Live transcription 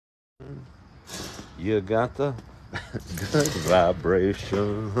You got the good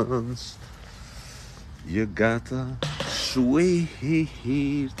vibrations. You got the sweet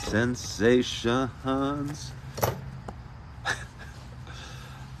sensations.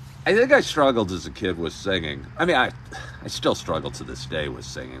 I think I struggled as a kid with singing. I mean, I still struggle to this day with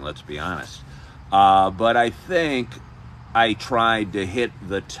singing, let's be honest. But I think I tried to hit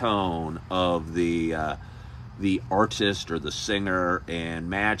the tone of the artist or the singer and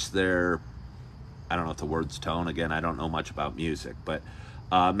match their, I don't know if the word's tone, again, I don't know much about music, but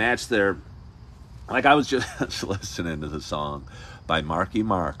match their, like I was just listening to the song by Marky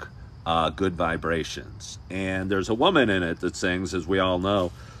Mark, Good Vibrations. And there's a woman in it that sings, as we all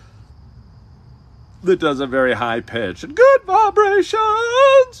know, that does a very high pitch, good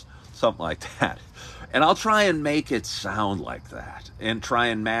vibrations, something like that. And I'll try and make it sound like that and try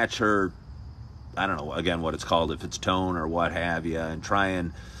and match her, I don't know, again, what it's called, if it's tone or what have you, and try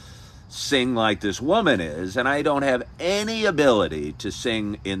and sing like this woman is. And I don't have any ability to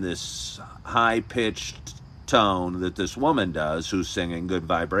sing in this high-pitched tone that this woman does who's singing Good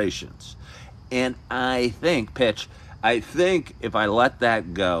Vibrations. And I think if I let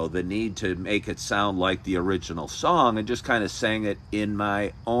that go, the need to make it sound like the original song and just kind of sang it in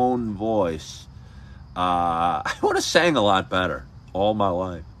my own voice, I would have sang a lot better all my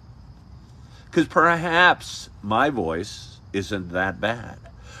life. Because perhaps my voice isn't that bad.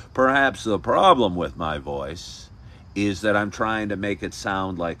 Perhaps the problem with my voice is that I'm trying to make it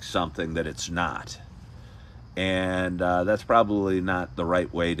sound like something that it's not. And that's probably not the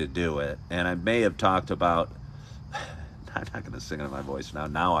right way to do it. And I may have talked about, I'm not going to sing in my voice now.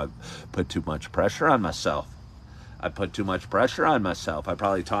 Now I've put too much pressure on myself. I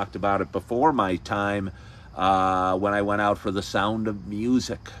probably talked about it before my time when I went out for The Sound of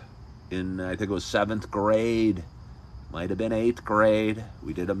Music in, I think it was 7th grade. Might have been 8th grade.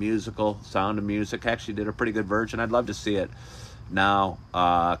 We did a musical, Sound of Music. Actually did a pretty good version. I'd love to see it now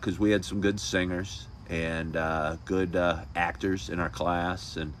because we had some good singers and good actors in our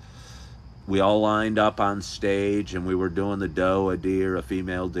class. And we all lined up on stage, and we were doing the doe, a deer, a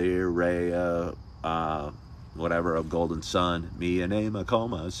female deer, Ray, whatever, a golden sun. Me a name I call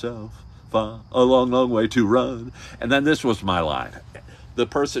myself, far a long, long way to run. And then this was my line. The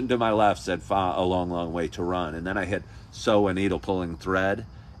person to my left said, far a long, long way to run. And then I hit sew a needle pulling thread,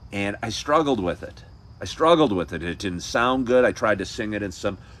 and I struggled with it. It didn't sound good. I tried to sing it in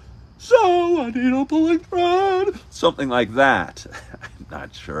some sew a needle pulling thread, something like that. I'm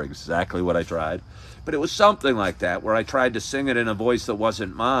not sure exactly what I tried, but it was something like that, where I tried to sing it in a voice that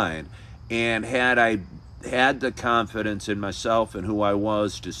wasn't mine. And had I had the confidence in myself and who I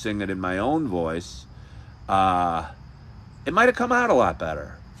was to sing it in my own voice, it might have come out a lot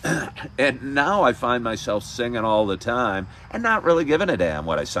better. And now I find myself singing all the time and not really giving a damn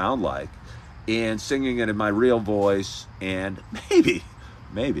what I sound like, and singing it in my real voice, and maybe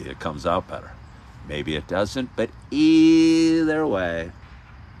it comes out better. Maybe it doesn't, but either way,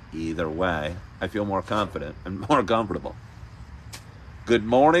 I feel more confident and more comfortable. Good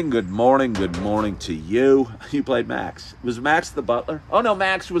morning to you. You played Max. Was Max the butler? Oh no,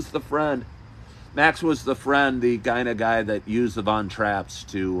 Max was the friend. The kind of guy that used the Von Trapps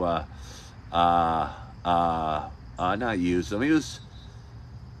to not use them.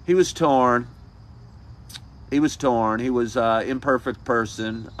 He was torn. He was an imperfect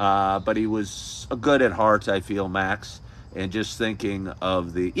person, but he was good at heart, I feel, Max. And just thinking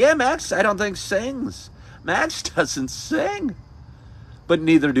of Max, I don't think sings. Max doesn't sing. But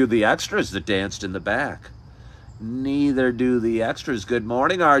neither do the extras that danced in the back. Neither do the extras. Good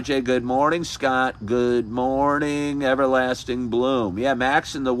morning, RJ. Good morning, Scott. Good morning, Everlasting Bloom. Yeah,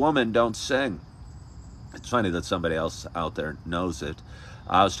 Max and the woman don't sing. It's funny that somebody else out there knows it.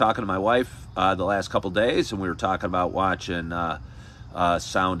 I was talking to my wife the last couple days, and we were talking about watching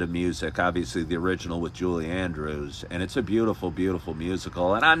Sound of Music, obviously the original with Julie Andrews. And it's a beautiful, beautiful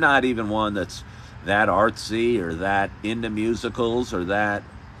musical. And I'm not even one that's that artsy or that into musicals or that,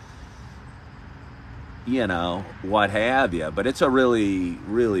 what have you. But it's a really,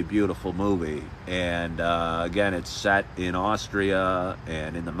 really beautiful movie. And again, it's set in Austria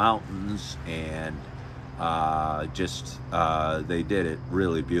and in the mountains, and they did it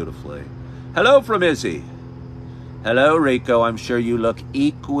really beautifully. Hello from Izzy. Hello, Rico. I'm sure you look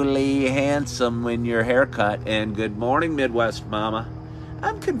equally handsome in your haircut. And good morning, Midwest Mama.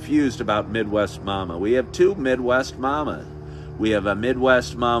 I'm confused about Midwest Mama. We have two Midwest Mamas. We have a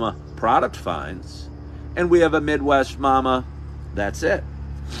Midwest Mama Product Finds, and we have a Midwest Mama, that's it.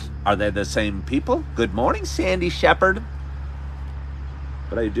 Are they the same people? Good morning, Sandy Shepherd.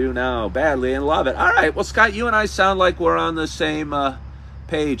 But I do now badly and love it. All right, well, Scott, you and I sound like we're on the same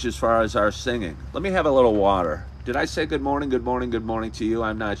page as far as our singing. Let me have a little water. Did I say good morning, good morning, good morning to you?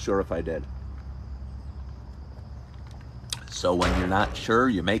 I'm not sure if I did. So when you're not sure,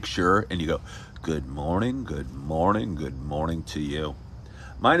 you make sure and you go, good morning, good morning, good morning to you.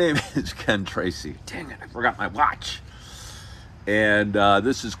 My name is Ken Tracy. Dang it, I forgot my watch. And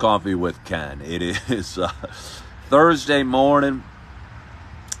this is Coffee with Ken. It is Thursday morning.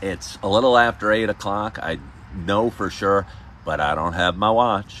 It's a little after 8 o'clock. I know for sure, but I don't have my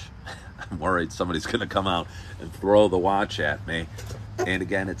watch. I'm worried somebody's going to come out and throw the watch at me. And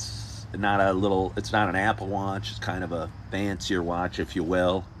again, it's not an Apple Watch. It's kind of a fancier watch, if you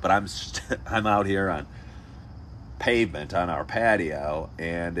will. But I'm out here on pavement on our patio,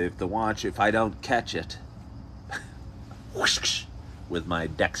 and if I don't catch it whoosh, with my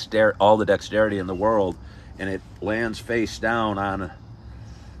all the dexterity in the world, and it lands face down on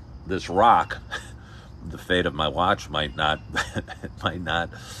this rock, the fate of my watch might not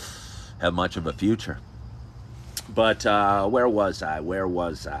have much of a future. But where was I?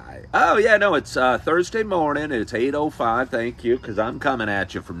 Oh, yeah, no, it's Thursday morning. It's 8:05, thank you, because I'm coming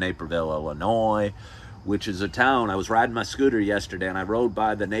at you from Naperville, Illinois, which is a town. I was riding my scooter yesterday, and I rode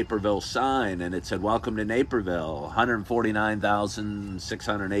by the Naperville sign, and it said, welcome to Naperville.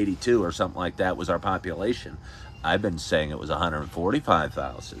 149,682 or something like that was our population. I've been saying it was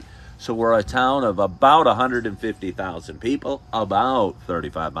 145,000. So we're a town of about 150,000 people, about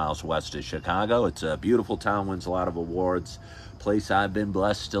 35 miles west of Chicago. It's a beautiful town, wins a lot of awards. Place I've been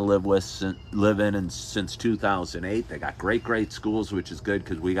blessed to live in since 2008. They got great schools, which is good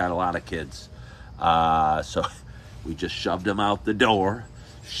because we got a lot of kids. So we just shoved them out the door,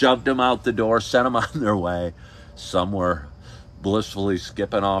 sent them on their way. Some were blissfully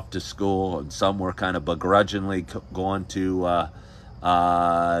skipping off to school, and some were kind of begrudgingly going to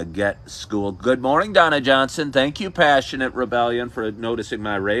get school. Good morning, Donna Johnson. Thank you, Passionate Rebellion, for noticing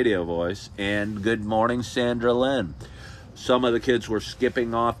my radio voice. And good morning, Sandra Lynn. Some of the kids were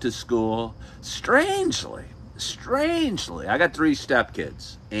skipping off to school. Strangely, I got 3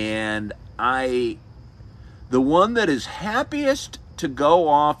 stepkids, and the one that is happiest to go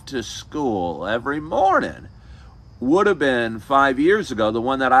off to school every morning would have been 5 years ago, the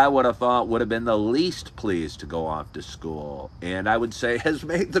one that I would have thought would have been the least pleased to go off to school. And I would say has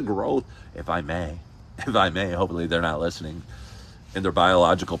made the growth, if I may, hopefully they're not listening, and their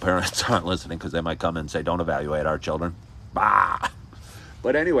biological parents aren't listening, because they might come and say, don't evaluate our children. Bah!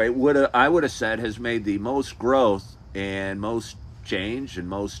 But anyway, I would have said has made the most growth and most change and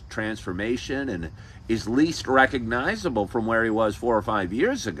most transformation, and is least recognizable from where he was 4 or 5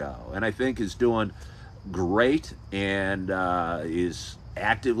 years ago. And I think is doing great, and is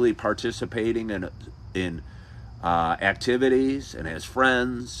actively participating in activities, and has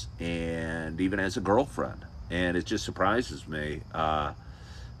friends, and even has a girlfriend. And it just surprises me a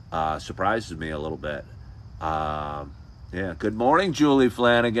little bit. Yeah. Good morning, Julie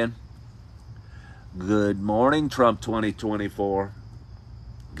Flanagan. Good morning, Trump 2024.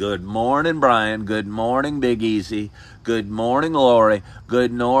 Good morning, Brian. Good morning, Big Easy. Good morning, Lori.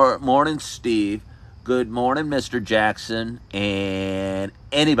 Good morning, Steve. Good morning, Mr. Jackson, and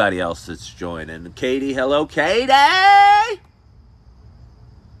anybody else that's joining. Katie, hello, Katie! I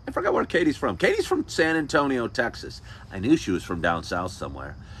forgot where Katie's from. Katie's from San Antonio, Texas. I knew she was from down south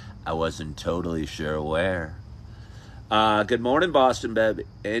somewhere. I wasn't totally sure where. Good morning, Boston, baby.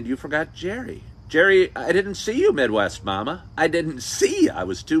 And you forgot Jerry. Jerry, I didn't see you, Midwest Mama. I didn't see you. I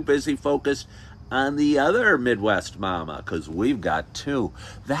was too busy focused on the other Midwest Mama, because we've got 2.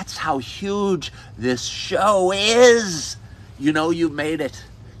 That's how huge this show is. You know you've made it.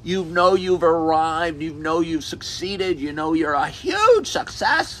 You know you've arrived. You know you've succeeded. You know you're a huge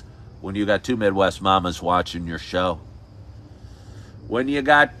success when you got 2 Midwest Mamas watching your show. When you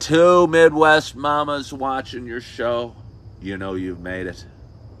got 2 Midwest Mamas watching your show, you know you've made it.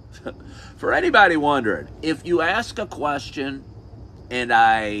 For anybody wondering, if you ask a question and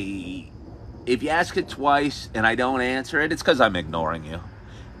if you ask it twice and I don't answer it, it's because I'm ignoring you.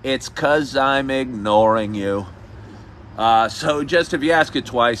 So just if you ask it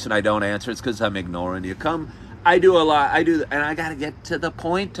twice and I don't answer, it's because I'm ignoring you. I do a lot. And I got to get to the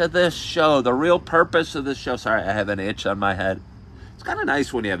point of this show, the real purpose of this show. Sorry, I have an itch on my head. It's kind of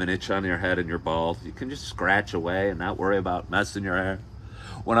nice when you have an itch on your head and you're bald. You can just scratch away and not worry about messing your hair.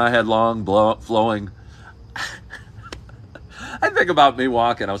 When I had long, flowing... I think about me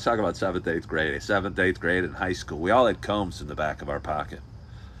walking. I was talking about 7th, 8th grade. 7th, 8th grade in high school. We all had combs in the back of our pocket.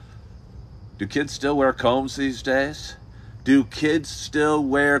 Do kids still wear combs these days? I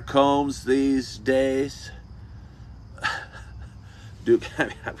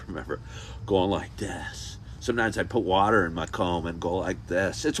remember going like this. sometimes I put water in my comb and go like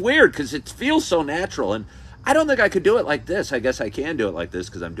this. It's weird because it feels so natural, and I don't think I could do it like this. I guess I can do it like this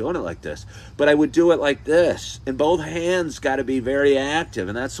because I'm doing it like this. But I would do it like this. And both hands got to be very active.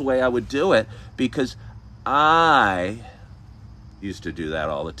 And that's the way I would do it because I used to do that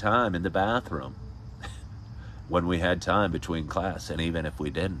all the time in the bathroom when we had time between class. And even if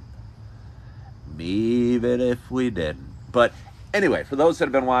we didn't. Even if we didn't. But anyway, for those that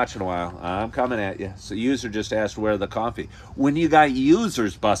have been watching a while, I'm coming at you. So user just asked where the coffee. When you got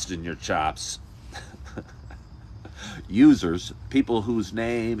users busting your chops, users, people whose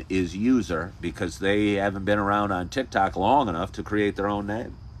name is user because they haven't been around on TikTok long enough to create their own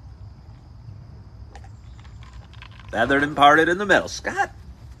name. Feathered and parted in the middle. Scott.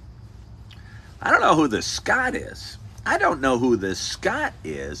 I don't know who this Scott is. I don't know who this Scott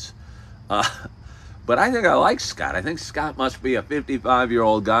is. But I think I like Scott. I think Scott must be a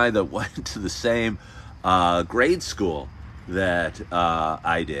 55-year-old guy that went to the same grade school that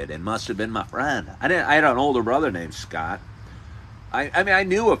I did and must have been my friend. I had an older brother named Scott. I mean, I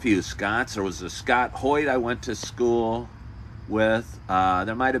knew a few Scotts. There was a Scott Hoyt I went to school with.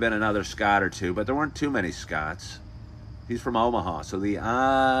 There might have been another Scott or two, but there weren't too many Scotts. He's from Omaha, so the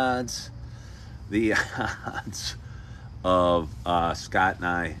odds of Scott and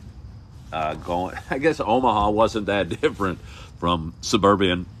I going, I guess Omaha wasn't that different from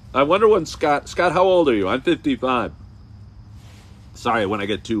suburban. I wonder when Scott, how old are you? I'm 55. Sorry when I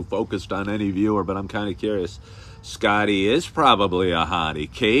get too focused on any viewer, but I'm kind of curious. Scotty is probably a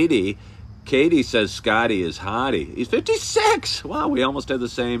hottie. Katie says Scotty is hottie. He's 56. Wow, we almost had the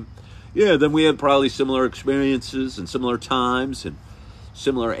same. Yeah, then we had probably similar experiences and similar times and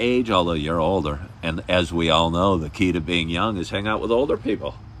similar age, although you're older. And as we all know, the key to being young is hang out with older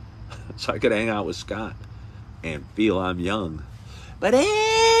people. So I could hang out with Scott and feel I'm young. But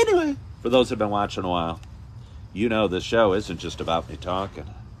anyway, for those who have been watching a while, you know this show isn't just about me talking.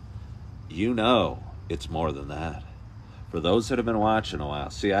 You know it's more than that. For those that have been watching a while,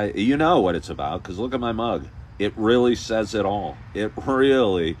 see, you know what it's about, because look at my mug. It really says it all. It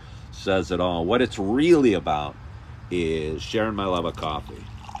really says it all. What it's really about is sharing my love of coffee.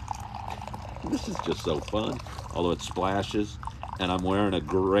 This is just so fun, although it splashes, and I'm wearing a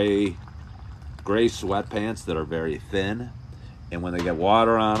gray sweatpants that are very thin, and when they get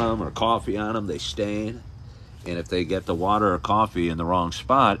water on them or coffee on them, they stain. And if they get the water or coffee in the wrong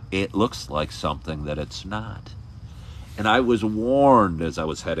spot, it looks like something that it's not. And I was warned as I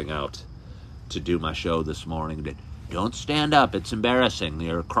was heading out to do my show this morning that don't stand up. It's embarrassing.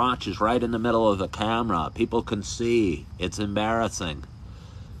 Your crotch is right in the middle of the camera. People can see. It's embarrassing.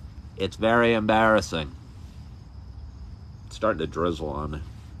 It's very embarrassing. It's starting to drizzle on me.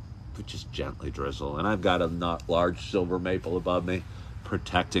 But just gently drizzle. And I've got a not large silver maple above me,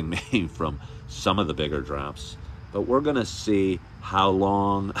 protecting me from some of the bigger drops. But we're going to see how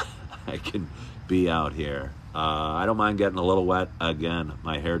long I can be out here. I don't mind getting a little wet. Again,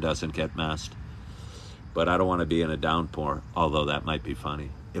 my hair doesn't get messed. But I don't want to be in a downpour, although that might be funny.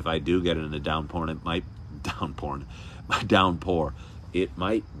 If I do get in a downpour, it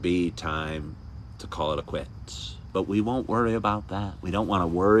might be time to call it quits. But we won't worry about that. We don't want to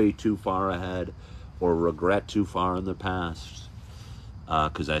worry too far ahead or regret too far in the past.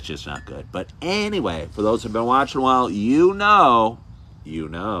 Because that's just not good. But anyway, for those who've been watching a while, you know,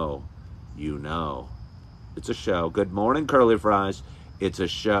 it's a show. Good morning, Curly Fries. It's a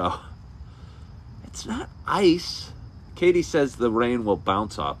show. It's not ice. Katie says the rain will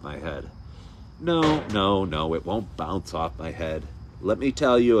bounce off my head. No, it won't bounce off my head. Let me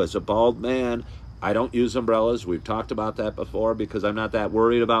tell you, as a bald man, I don't use umbrellas. We've talked about that before because I'm not that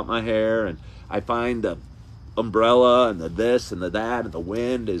worried about my hair. And I find the umbrella and the this and the that and the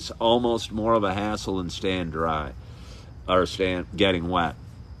wind is almost more of a hassle than staying dry or getting wet.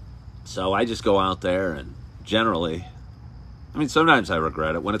 So I just go out there and generally, I mean, sometimes I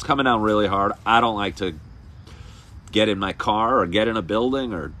regret it. When it's coming down really hard, I don't like to get in my car or get in a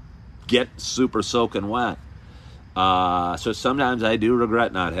building or get super soaking wet. So sometimes I do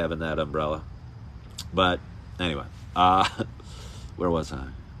regret not having that umbrella. But anyway, where was I?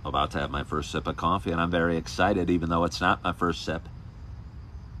 About to have my first sip of coffee, and I'm very excited, even though it's not my first sip.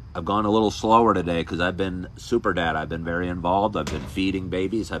 I've gone a little slower today because I've been super dad. I've been very involved. I've been feeding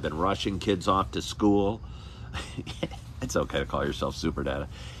babies. I've been rushing kids off to school. It's okay to call yourself super dad.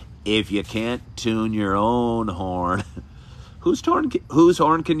 If you can't tune your own horn, whose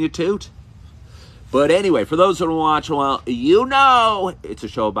horn can you toot? But anyway, for those who watch a while, you know it's a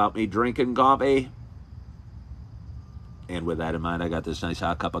show about me drinking coffee. And with that in mind, I got this nice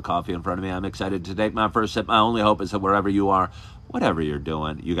hot cup of coffee in front of me. I'm excited to take my first sip. My only hope is that wherever you are, whatever you're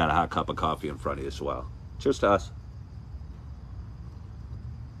doing, you got a hot cup of coffee in front of you as well. Cheers to us.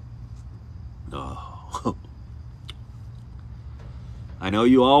 Oh. I know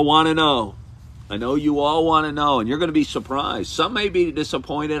you all want to know. I know you all want to know, and you're going to be surprised. Some may be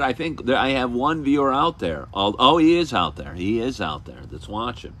disappointed. I think I have one viewer out there. Oh, he is out there. He is out there that's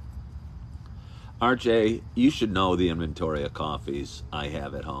watching. RJ, you should know the inventory of coffees I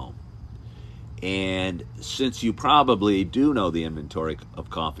have at home. And since you probably do know the inventory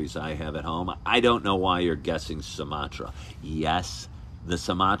of coffees I have at home, I don't know why you're guessing Sumatra. Yes, the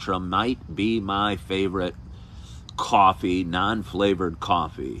Sumatra might be my favorite coffee, non-flavored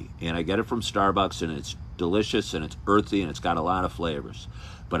coffee, and I get it from Starbucks, and it's delicious and it's earthy and it's got a lot of flavors.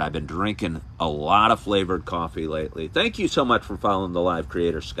 But I've been drinking a lot of flavored coffee lately. Thank you so much for following the live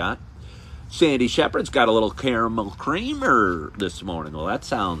creator, Scott. Sandy Shepherd's got a little caramel creamer this morning. Well, that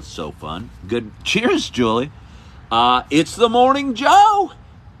sounds so fun. Good. Cheers, Julie. It's the Morning Joe.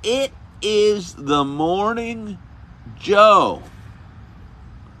 It is the Morning Joe.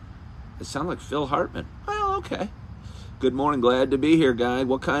 It sounds like Phil Hartman. Well, okay. Good morning. Glad to be here, guy.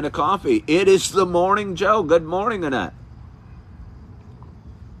 What kind of coffee? It is the Morning Joe. Good morning, Annette.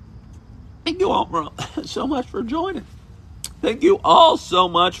 Thank you all so much for joining. Thank you all so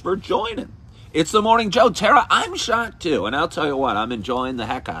much for joining. It's the Morning Joe. Tara, I'm shocked too. And I'll tell you what, I'm enjoying the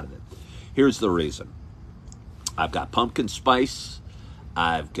heck out of it. Here's the reason. I've got pumpkin spice.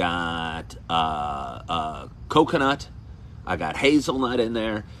 I've got coconut. I got hazelnut in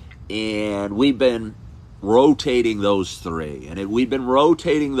there. And we've been rotating those three. And we've been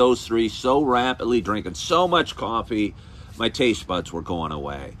rotating those three so rapidly, drinking so much coffee, my taste buds were going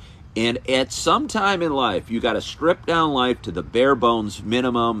away. And at some time in life, you got to strip down life to the bare bones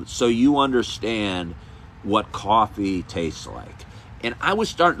minimum so you understand what coffee tastes like. And I was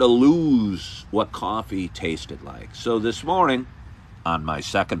starting to lose what coffee tasted like. So this morning, on my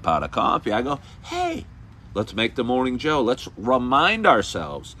second pot of coffee, I go, hey, let's make the Morning Joe. Let's remind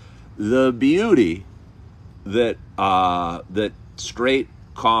ourselves the beauty that that straight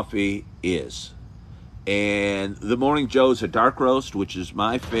coffee is. And the Morning Joe is a dark roast, which is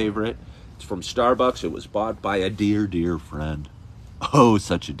my favorite. It's from Starbucks. It was bought by a dear, dear friend. Oh,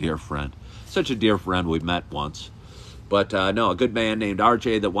 such a dear friend. Such a dear friend we met once. But no, a good man named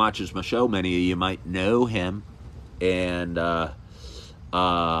RJ that watches my show. Many of you might know him. And, sorry,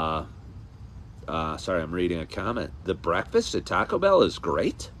 I'm reading a comment. The breakfast at Taco Bell is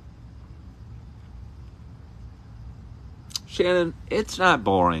great. Shannon, it's not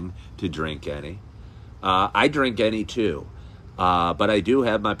boring to drink any. I drink any too, but I do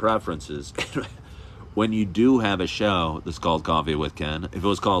have my preferences. When you do have a show that's called Coffee with Ken, if it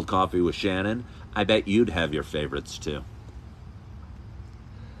was called Coffee with Shannon, I bet you'd have your favorites too.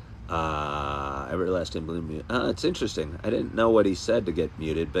 Everlasting Blue mute. It's interesting. I didn't know what he said to get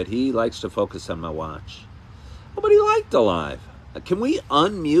muted, but he likes to focus on my watch. Oh, but he liked the live. Can we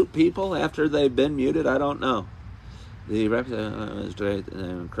unmute people after they've been muted? I don't know. The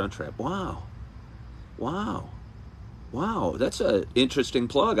Crunchwrap. Wow. Wow, that's an interesting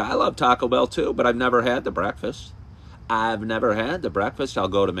plug. I love Taco Bell too, but I've never had the breakfast. I'll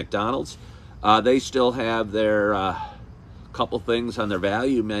go to McDonald's. They still have their couple things on their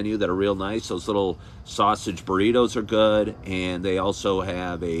value menu that are real nice. Those little sausage burritos are good, and they also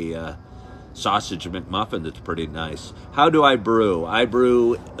have a sausage McMuffin that's pretty nice. How do I brew? I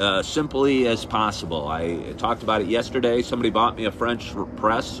brew simply as possible. I talked about it yesterday. Somebody bought me a French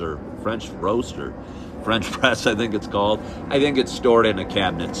press or French roaster. French press, I think it's called. I think it's stored in a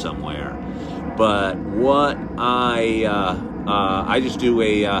cabinet somewhere. But what I just do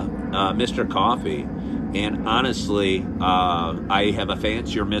a Mr. Coffee, and honestly, I have a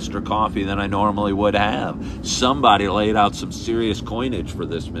fancier Mr. Coffee than I normally would have. Somebody laid out some serious coinage for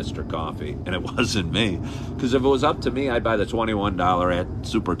this Mr. Coffee, and it wasn't me. Because if it was up to me, I'd buy the $21 at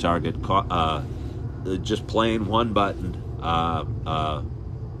Super Target, just plain one button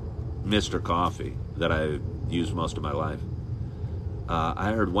Mr. Coffee that I use most of my life.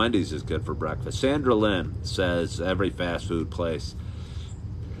 I heard Wendy's is good for breakfast. Sandra Lynn says every fast food place.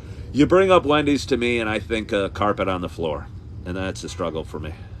 You bring up Wendy's to me and I think carpet on the floor. And that's a struggle for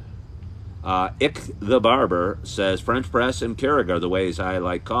me. Ick the Barber says French press and Keurig are the ways I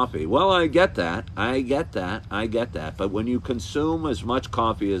like coffee. Well, I get that. But when you consume as much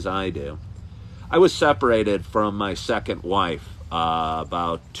coffee as I do, I was separated from my second wife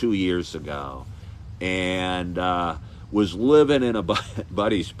about 2 years ago. And was living in a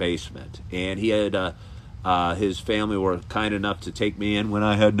buddy's basement, and he had his family were kind enough to take me in when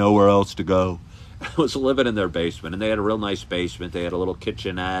I had nowhere else to go. I was living in their basement, and they had a real nice basement. They had a little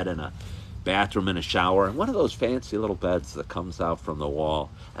kitchenette and a bathroom and a shower, and one of those fancy little beds that comes out from the wall.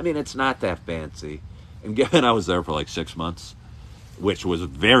 I mean, it's not that fancy, And given I was there for like 6 months, which was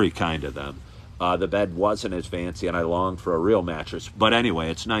very kind of them, the bed wasn't as fancy, and I longed for a real mattress. But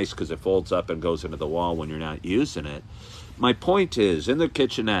anyway, it's nice because it folds up and goes into the wall when you're not using it. My point is, in the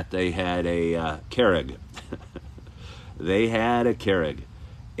kitchenette, they had a Keurig. They had a Keurig.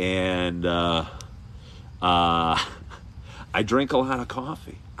 And I drink a lot of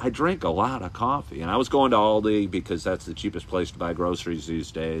coffee. And I was going to Aldi because that's the cheapest place to buy groceries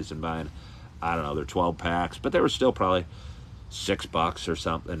these days, and buying, I don't know, they're 12 packs, but they were still probably $6 or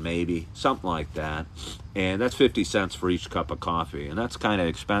something, maybe, something like that. And that's 50 cents for each cup of coffee. And that's kind of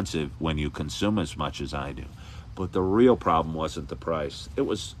expensive when you consume as much as I do. But the real problem wasn't the price. It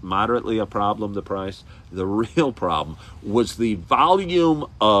was moderately a problem, the price. The real problem was the volume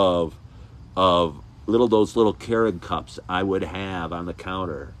of those little Keurig cups I would have on the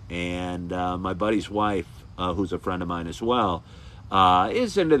counter. And my buddy's wife, who's a friend of mine as well,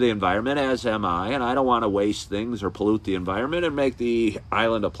 is into the environment, as am I, and I don't want to waste things or pollute the environment and make the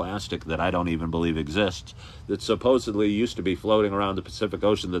island of plastic that I don't even believe exists, that supposedly used to be floating around the Pacific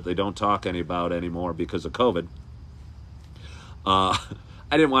Ocean that they don't talk about anymore because of COVID. I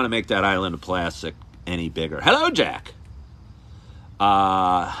didn't want to make that island of plastic any bigger. Hello, Jack.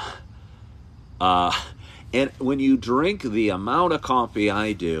 And when you drink the amount of coffee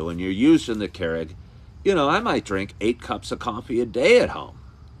I do, and you're using the Keurig, I might drink 8 cups of coffee a day at home.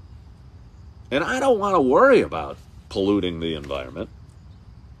 And I don't want to worry about polluting the environment.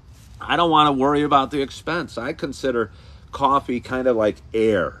 I don't want to worry about the expense. I consider coffee kind of like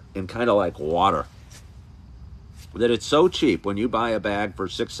air and kind of like water. That it's so cheap when you buy a bag for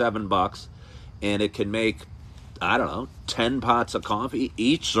 $6-7, and it can make, I don't know, 10 pots of coffee,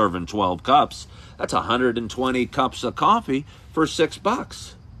 each serving 12 cups. That's 120 cups of coffee for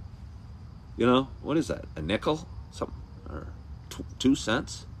 $6. What is that? A nickel? Something, or 2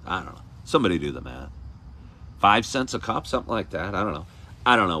 cents? I don't know. Somebody do the math. 5 cents a cup? Something like that. I don't know.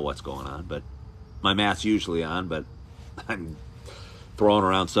 I don't know what's going on, but my math's usually on, but I'm throwing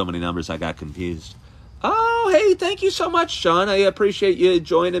around so many numbers I got confused. Oh, hey, thank you so much, Sean. I appreciate you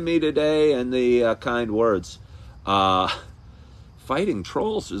joining me today and the kind words. Fighting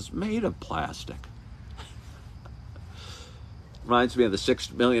trolls is made of plastic. Reminds me of the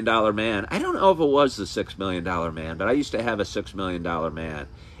 $6 Million Man. I don't know if it was the $6 Million Man, but I used to have a $6 Million Man.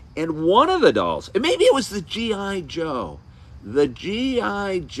 And one of the dolls, and maybe it was the G.I. Joe. The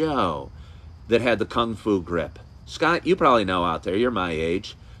G.I. Joe that had the Kung Fu grip. Scott, you probably know out there. You're my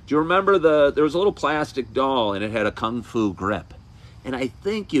age. Do you remember there was a little plastic doll, and it had a Kung Fu grip. And I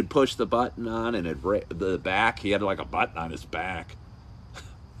think you'd push the button on, and the back, he had like a button on his back.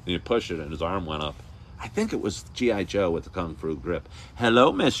 And you push it, and his arm went up. I think it was G.I. Joe with the Kung Fu grip.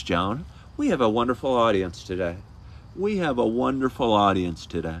 Hello, Miss Joan. We have a wonderful audience today.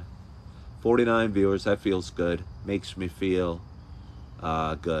 49 viewers. That feels good. Makes me feel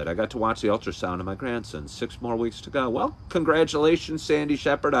good. I got to watch the ultrasound of my grandson. 6 more weeks to go. Well, congratulations, Sandy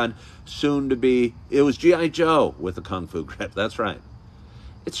Shepard, on soon to be. It was G.I. Joe with the Kung Fu grip. That's right.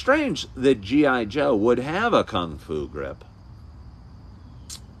 It's strange that G.I. Joe would have a Kung Fu grip.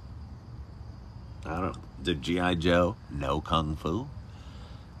 I don't know. Did G.I. Joe know Kung Fu?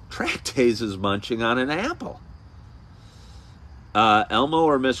 Tractase is munching on an apple. Elmo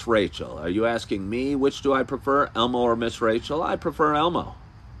or Miss Rachel? Are you asking me which do I prefer, Elmo or Miss Rachel? I prefer Elmo.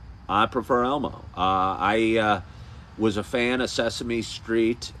 I was a fan of Sesame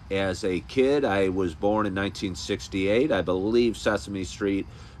Street as a kid. I was born in 1968. I believe Sesame Street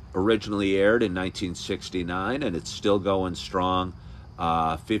originally aired in 1969, and it's still going strong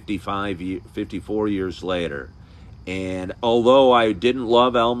 54 years later. And although I didn't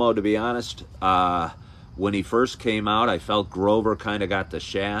love Elmo, to be honest, when he first came out, I felt Grover kind of got the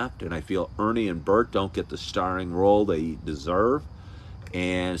shaft, and I feel Ernie and Bert don't get the starring role they deserve.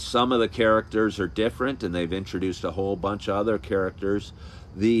 And some of the characters are different, and they've introduced a whole bunch of other characters.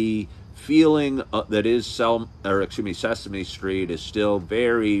 The feeling that is Sesame Street is still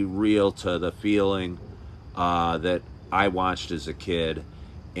very real to the feeling that I watched as a kid.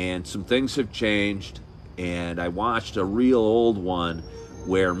 And some things have changed, and I watched a real old one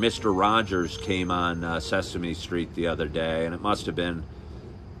where Mr. Rogers came on Sesame Street the other day, and it must have been,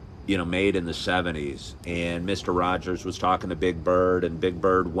 made in the 70s. And Mr. Rogers was talking to Big Bird, and Big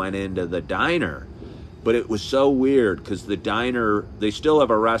Bird went into the diner. But it was so weird because the diner, they still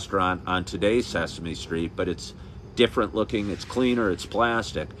have a restaurant on today's Sesame Street, but it's different looking, it's cleaner, it's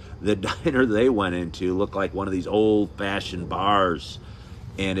plastic. The diner they went into looked like one of these old-fashioned bars,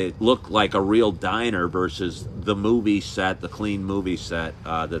 and it looked like a real diner versus the movie set, the clean movie set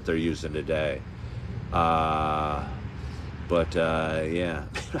that they're using today. Yeah,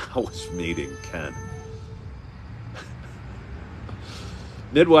 I was meeting Ken.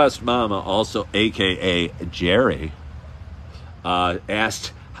 Midwest Mama, also a.k.a. Jerry,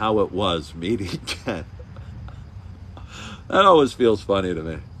 asked how it was meeting Ken. That always feels funny to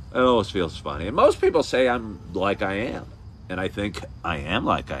me. It always feels funny. And most people say I'm like I am. And I think I am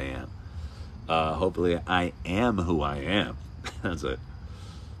like I am. Hopefully I am who I am. That's a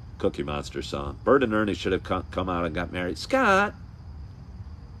Cookie Monster song. Bert and Ernie should have come out and got married. Scott,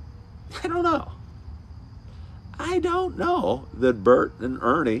 I don't know. I don't know that Bert and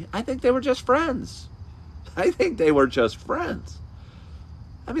Ernie, I think they were just friends. I think they were just friends.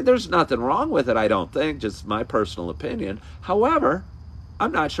 I mean, there's nothing wrong with it, I don't think, just my personal opinion. However,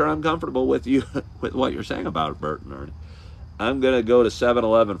 I'm not sure I'm comfortable with you, with what you're saying about Bert and Ernie. I'm going to go to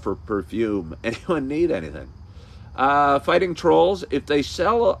 7-Eleven for perfume. Anyone need anything? Fighting Trolls, if they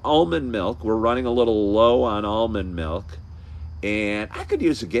sell almond milk, we're running a little low on almond milk. And I could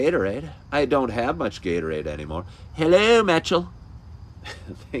use a Gatorade. I don't have much Gatorade anymore. Hello, Mitchell.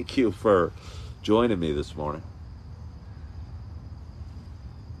 Thank you for joining me this morning.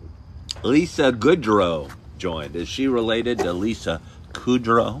 Lisa Goodrow joined. Is she related to Lisa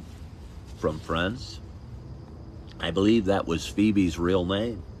Kudrow from Friends? I believe that was Phoebe's real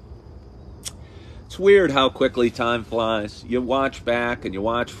name. It's weird how quickly time flies. You watch back and you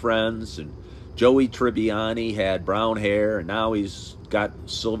watch Friends, and Joey Tribbiani had brown hair, and now he's got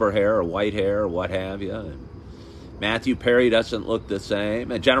silver hair or white hair or what have you. And Matthew Perry doesn't look the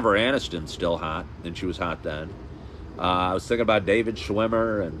same. And Jennifer Aniston's still hot, and she was hot then. I was thinking about David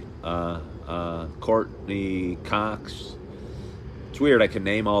Schwimmer and Courtney Cox. It's weird, I can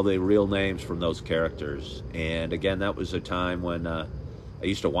name all the real names from those characters. And again, that was a time when I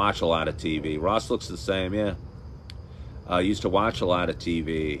used to watch a lot of TV. Ross looks the same, yeah. I used to watch a lot of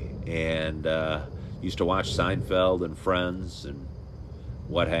TV, and used to watch Seinfeld and Friends and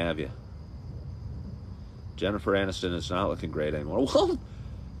what have you. Jennifer Aniston is not looking great anymore. Well,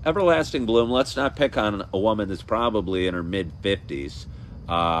 Everlasting Bloom, let's not pick on a woman that's probably in her mid-50s.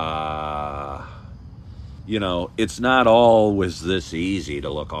 You know, it's not always this easy to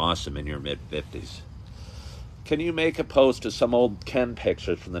look awesome in your mid-50s. Can you make a post of some old Ken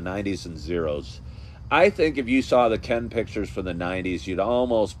pictures from the 90s and zeros? I think if you saw the Ken pictures from the 90s, you'd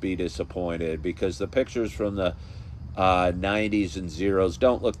almost be disappointed, because the pictures from the 90s and zeros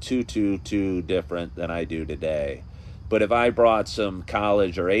don't look too different than I do today. But if I brought some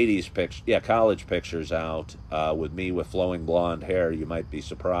college or 80s pictures, college pictures out with me with flowing blonde hair, you might be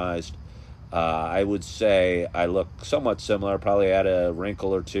surprised. I would say I look somewhat similar, probably add a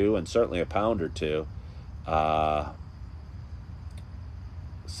wrinkle or two, and certainly a pound or two.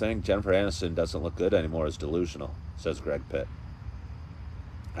 Saying Jennifer Aniston doesn't look good anymore is delusional, says Greg Pitt.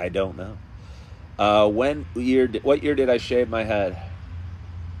 I don't know. What year did I shave my head?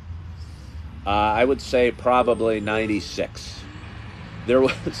 I would say probably 96. There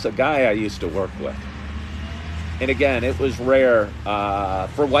was a guy I used to work with. And again, it was rare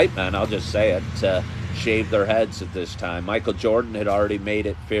for white men, I'll just say it, to shave their heads at this time. Michael Jordan had already made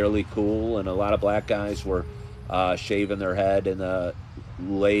it fairly cool, and a lot of black guys were shaving their head in the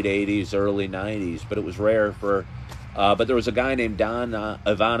late 80s, early 90s. But it was rare for... but there was a guy named Don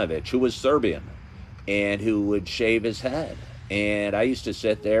Ivanovic who was Serbian and who would shave his head. And I used to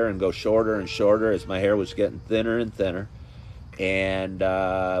sit there and go shorter and shorter as my hair was getting thinner and thinner. And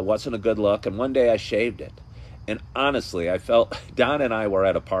it wasn't a good look. And one day I shaved it. And honestly, I felt... Don and I were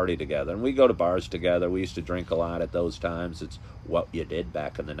at a party together. And we go to bars together. We used to drink a lot at those times. It's what you did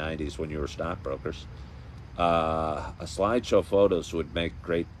back in the 90s when you were stockbrokers. A slideshow photos would make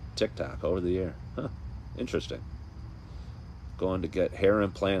great TikTok over the year. Huh. Interesting. Going to get hair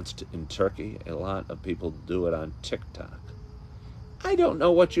implants in Turkey. A lot of people do it on TikTok. I don't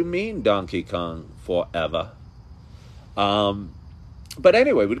know what you mean, Donkey Kong Forever. But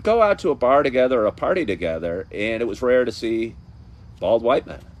anyway, we'd go out to a bar together or a party together, and it was rare to see bald white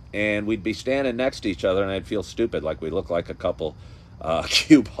men. And we'd be standing next to each other, and I'd feel stupid, like we looked like a couple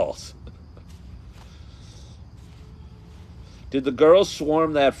cue balls. Did the girls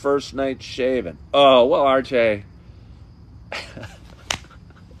swarm that first night shaving? Oh, well, RJ,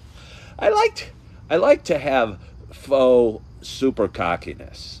 I like to have faux super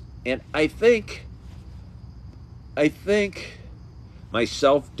cockiness. And I think my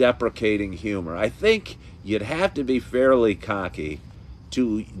self-deprecating humor, I think you'd have to be fairly cocky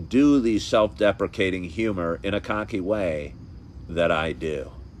to do the self-deprecating humor in a cocky way that I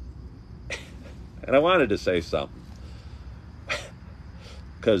do. And I wanted to say something,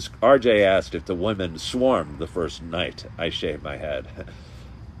 because RJ asked if the women swarmed the first night I shaved my head.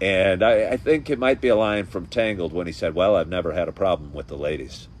 And I think it might be a line from Tangled when he said, well, I've never had a problem with the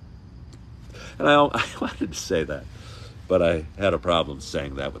ladies. And I wanted to say that. but I had a problem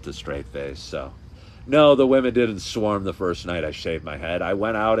saying that with a straight face. So, no, the women didn't swarm the first night I shaved my head. I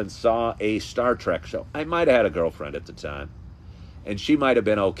went out and saw a Star Trek show. I might have had a girlfriend at the time, and she might have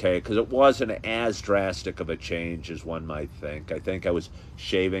been okay because it wasn't as drastic of a change as one might think. I think I was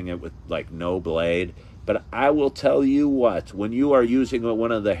shaving it with like no blade. But I will tell you what, when you are using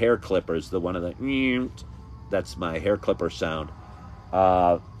one of the hair clippers, that's my hair clipper sound.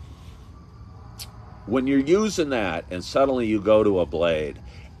 When you're using that and suddenly you go to a blade,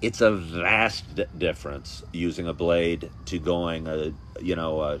 it's a vast difference using a blade to going a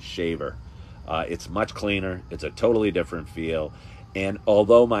shaver. It's much cleaner. It's a totally different feel. And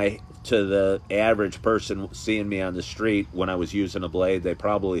although to the average person seeing me on the street when I was using a blade, they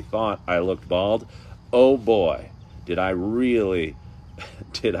probably thought I looked bald. Oh boy, did I really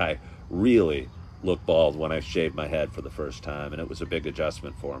look bald when I shaved my head for the first time, and it was a big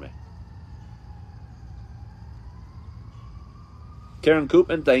adjustment for me. Karen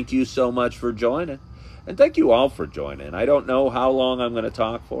Koopman, thank you so much for joining. And thank you all for joining. I don't know how long I'm going to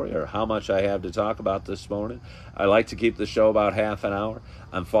talk for you or how much I have to talk about this morning. I like to keep the show about half an hour.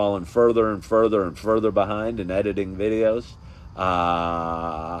 I'm falling further and further and further behind in editing videos.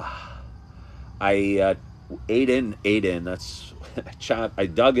 I ate in. I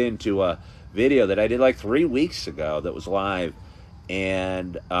dug into a video that I did like 3 weeks ago that was live,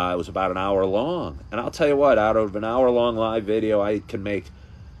 and it was about an hour long. And I'll tell you what, out of an hour-long live video, I can make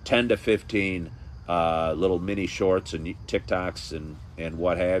 10 to 15 little mini shorts and TikToks and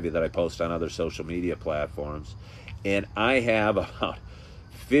what have you that I post on other social media platforms. And I have about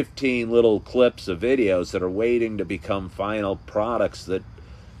 15 little clips of videos that are waiting to become final products that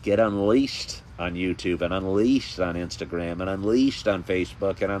get unleashed on YouTube and unleashed on Instagram and unleashed on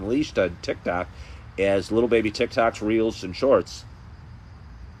Facebook and unleashed on TikTok as little baby TikToks, Reels, and Shorts.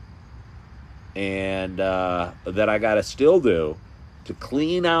 And that I got to still do to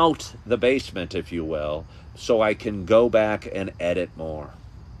clean out the basement, if you will, so I can go back and edit more.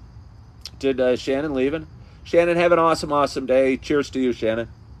 Did Shannon leaving? Shannon, have an awesome, awesome day. Cheers to you, Shannon.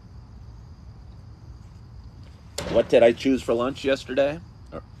 What did I choose for lunch yesterday?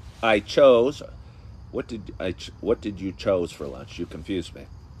 I chose. What did you chose for lunch? You confused me.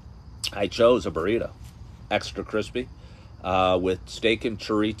 I chose a burrito, extra crispy, with steak and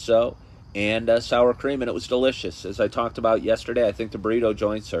chorizo and sour cream, and it was delicious. As I talked about yesterday, I think the burrito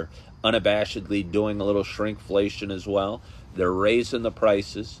joints are unabashedly doing a little shrinkflation as well. They're raising the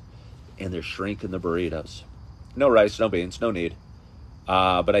prices, and they're shrinking the burritos. No rice, no beans, no need.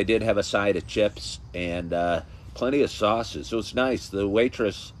 But I did have a side of chips and plenty of sauces. It was nice. The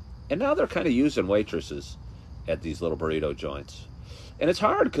waitress, and now they're kind of using waitresses at these little burrito joints. And it's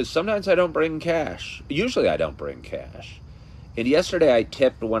hard because sometimes I don't bring cash. Usually I don't bring cash. And yesterday I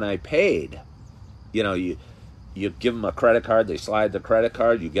tipped when I paid. You know, you give them a credit card, they slide the credit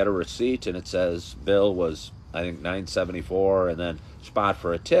card, you get a receipt, and it says bill was, I think, $9.74, and then spot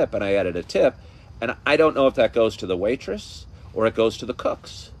for a tip, and I added a tip. And I don't know if that goes to the waitress or it goes to the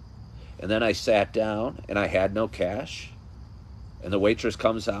cooks. And then I sat down, and I had no cash. And the waitress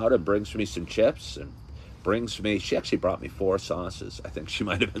comes out and brings me some chips and she actually brought me 4 sauces. I think she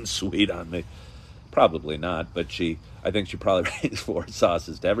might have been sweet on me. Probably not, but I think she probably brings 4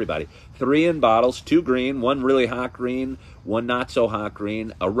 sauces to everybody. 3 in bottles, 2 green, 1 really hot green, 1 not so hot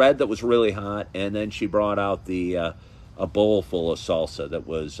green, a red that was really hot, and then she brought out a bowl full of salsa that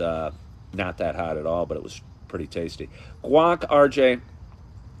was not that hot at all, but it was pretty tasty. Guac, RJ,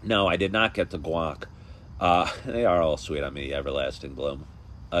 no, I did not get the guac. They are all sweet on me, Everlasting Bloom.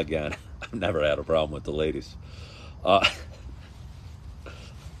 Again, I've never had a problem with the ladies.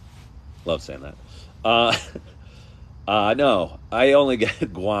 Love saying that. No, I only get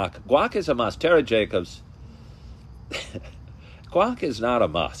guac. Guac is a must. Tara Jacobs. Guac is not a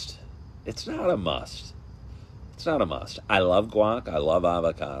must. It's not a must. It's not a must. I love guac. I love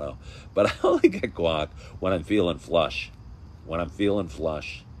avocado. But I only get guac when I'm feeling flush.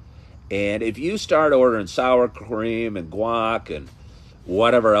 And if you start ordering sour cream and guac and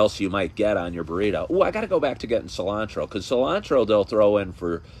whatever else you might get on your burrito. Oh, I got to go back to getting cilantro, because cilantro they'll throw in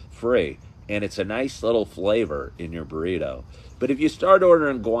for free, and it's a nice little flavor in your burrito. But if you start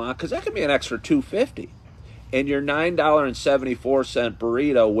ordering guac, because that can be an extra $2.50, and your $9.74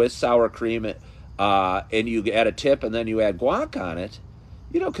 burrito with sour cream, and you add a tip, and then you add guac on it,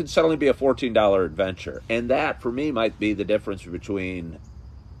 can suddenly be a $14 adventure. And that, for me, might be the difference between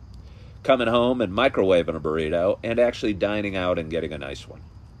coming home and microwaving a burrito and actually dining out and getting a nice one.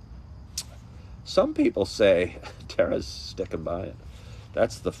 Some people say, Tara's sticking by it,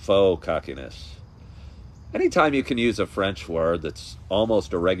 that's the faux cockiness. Anytime you can use a French word that's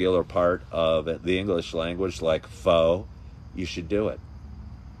almost a regular part of the English language, like faux, you should do it.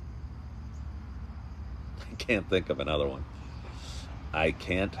 I can't think of another one. I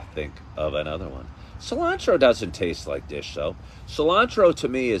can't think of another one. Cilantro doesn't taste like dish soap. Cilantro to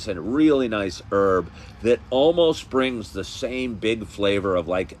me is a really nice herb that almost brings the same big flavor of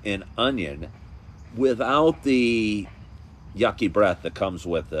like an onion without the yucky breath that comes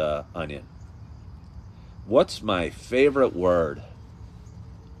with onion. What's my favorite word?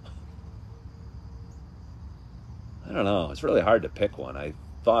 I don't know. It's really hard to pick one. I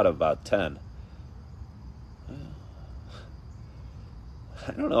thought of about 10.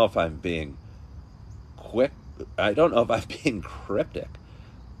 I don't know if I'm being quick. I don't know if I'm being cryptic.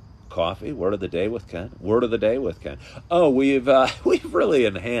 Coffee, word of the day with Ken. Word of the day with Ken. Oh, we've really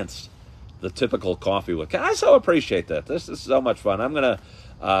enhanced the typical coffee with Ken. I so appreciate that. This is so much fun. I'm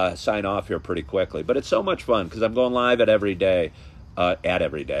gonna sign off here pretty quickly, but it's so much fun because I'm going live at every day.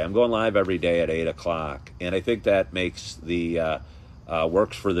 I'm going live every day at 8 o'clock, and I think that makes the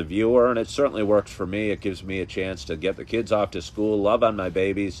works for the viewer, and it certainly works for me. It gives me a chance to get the kids off to school, love on my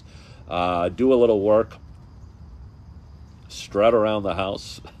babies, do a little work, strut around the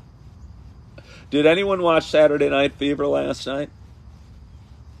house. Did anyone watch Saturday Night Fever last night?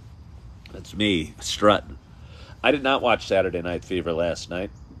 That's me strutting. I did not watch Saturday Night Fever last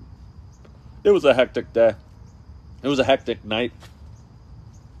night. It was a hectic day. It was a hectic night.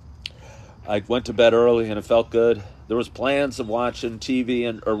 I went to bed early and it felt good. There was plans of watching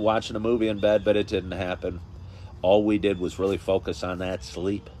TV or watching a movie in bed, but it didn't happen. All we did was really focus on that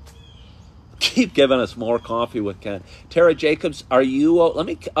sleep. Keep giving us more coffee with Ken. Tara Jacobs, are you... let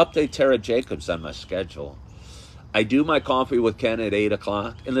me update Tara Jacobs on my schedule. I do my coffee with Ken at 8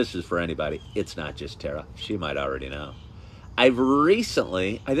 o'clock, and this is for anybody. It's not just Tara. She might already know. I've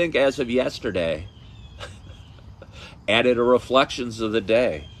recently, I think as of yesterday, added a Reflections of the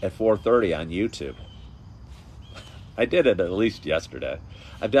Day at 4:30 on YouTube. I did it at least yesterday.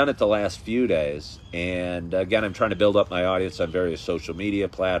 I've done it the last few days, and again, I'm trying to build up my audience on various social media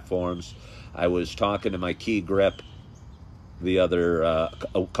platforms. I was talking to my key grip the other a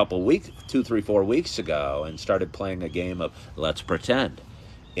couple weeks, 2, 3, 4 weeks ago, and started playing a game of Let's Pretend.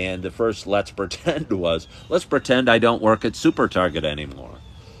 And the first Let's Pretend was, let's pretend I don't work at Super Target anymore.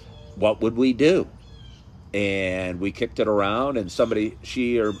 What would we do? And we kicked it around, and somebody,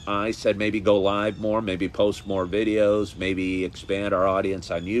 she or I, said maybe go live more, maybe post more videos, maybe expand our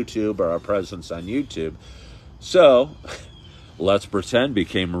audience on YouTube or our presence on YouTube. So Let's Pretend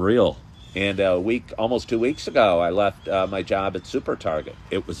became real. And almost 2 weeks ago, I left my job at Super Target.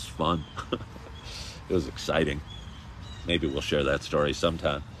 It was fun. It was exciting. Maybe we'll share that story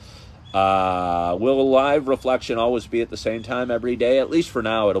sometime. Will live reflection always be at the same time every day? At least for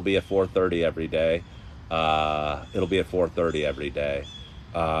now, it'll be at 4:30 every day. It'll be at 4:30 every day.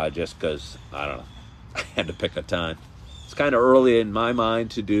 Just because, I don't know, I had to pick a time. It's kind of early in my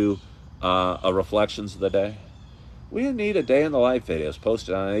mind to do a Reflections of the Day. We need a day in the life videos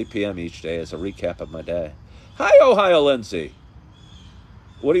posted on 8 p.m. each day as a recap of my day. Hi, Ohio Lindsay.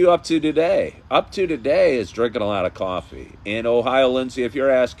 What are you up to today? Up to today is drinking a lot of coffee. And Ohio Lindsay, if you're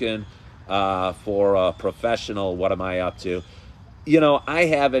asking for a professional, what am I up to? You know, I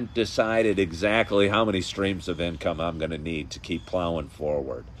haven't decided exactly how many streams of income I'm going to need to keep plowing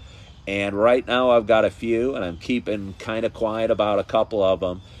forward. And right now I've got a few, and I'm keeping kind of quiet about a couple of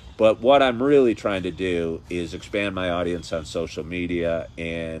them. But what I'm really trying to do is expand my audience on social media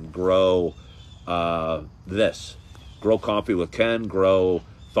and grow Grow Coffee with Ken, grow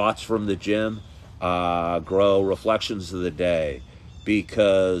Thoughts from the Gym, grow Reflections of the Day.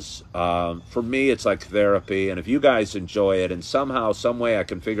 Because for me, it's like therapy. And if you guys enjoy it and somehow, some way I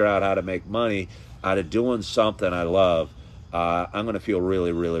can figure out how to make money out of doing something I love, I'm going to feel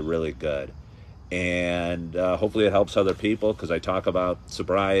really, really, really good. And hopefully it helps other people because I talk about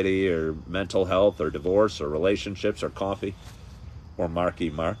sobriety or mental health or divorce or relationships or coffee or Marky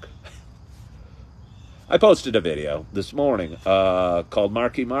Mark. I posted a video this morning called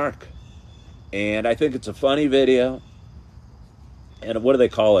Marky Mark. And I think it's a funny video. And what do they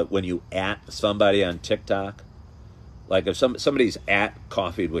call it when you at somebody on TikTok? Like if somebody's at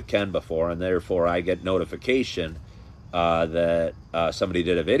Coffee with Ken before, and therefore I get notification that somebody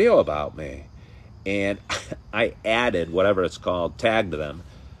did a video about me. And I added, whatever it's called, tagged them.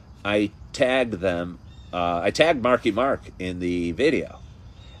 I tagged Marky Mark in the video.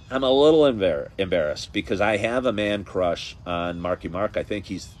 I'm a little embarrassed because I have a man crush on Marky Mark. I think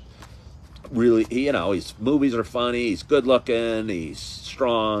he's really, his movies are funny. He's good looking. He's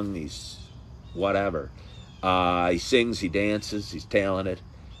strong. He's whatever. He sings. He dances. He's talented.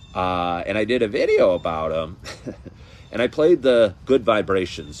 And I did a video about him. And I played the Good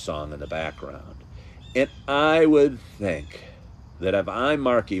Vibrations song in the background. And I would think that if I'm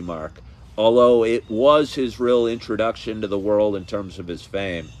Marky Mark, although it was his real introduction to the world in terms of his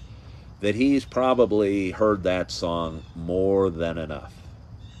fame, that he's probably heard that song more than enough.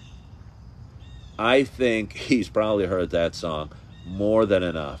 I think he's probably heard that song more than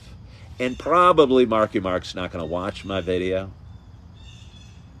enough. And probably Marky Mark's not going to watch my video.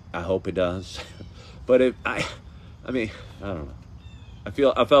 I hope he does. But if I mean, I don't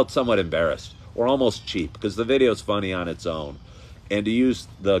know. I felt somewhat embarrassed or almost cheap because the video's funny on its own. And to use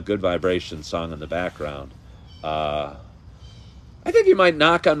the Good Vibration song in the background, I think he might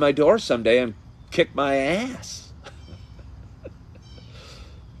knock on my door someday and kick my ass.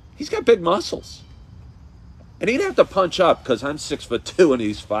 He's got big muscles. And he'd have to punch up because I'm 6'2" and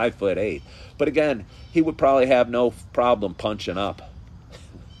he's 5'8". But again, he would probably have no problem punching up.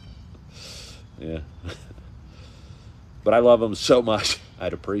 Yeah. But I love him so much.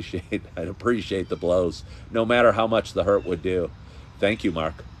 I'd appreciate the blows, no matter how much the hurt would do. Thank you,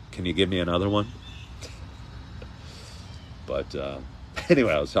 Mark. Can you give me another one? But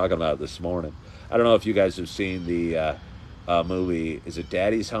anyway, I was talking about it this morning. I don't know if you guys have seen the movie, is it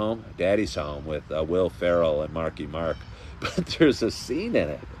Daddy's Home? Daddy's Home with Will Ferrell and Marky Mark. But there's a scene in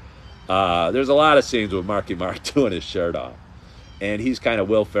it. There's a lot of scenes with Marky Mark doing his shirt off. And he's kind of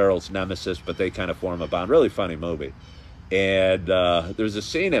Will Ferrell's nemesis, but they kind of form a bond. Really funny movie. And there's a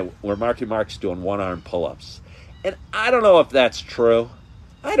scene where Marky Mark's doing one-arm pull-ups. And I don't know if that's true.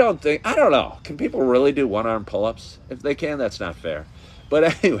 I don't know. Can people really do one-arm pull-ups? If they can, that's not fair.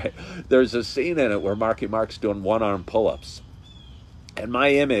 But anyway, there's a scene in it where Marky Mark's doing one-arm pull-ups. And my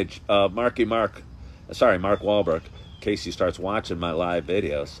image of Mark Wahlberg, in case he starts watching my live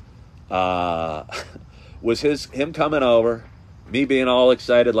videos, was him coming over, me being all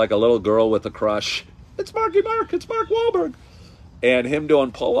excited like a little girl with a crush. It's Marky Mark, it's Mark Wahlberg. And him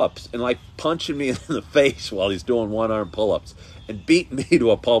doing pull-ups and like punching me in the face while he's doing one-arm pull-ups and beating me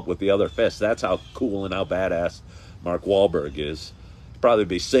to a pulp with the other fist. That's how cool and how badass Mark Wahlberg is. Probably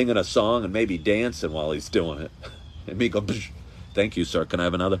be singing a song and maybe dancing while he's doing it. And me go, thank you, sir, can I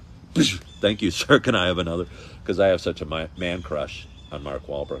have another? Thank you, sir, can I have another? Because I have such a man crush on Mark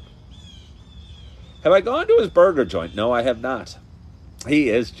Wahlberg. Have I gone to his burger joint? No, I have not. He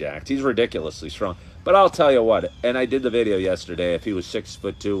is jacked. He's ridiculously strong. But I'll tell you what, and I did the video yesterday, if he was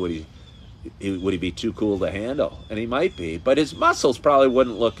 6'2", would he be too cool to handle? And he might be, but his muscles probably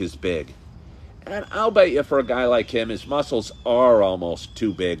wouldn't look as big. And I'll bet you for a guy like him, his muscles are almost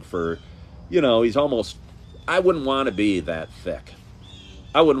too big for, he's almost, I wouldn't want to be that thick.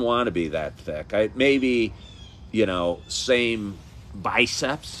 Maybe, same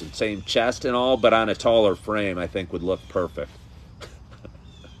biceps and same chest and all, but on a taller frame, I think would look perfect.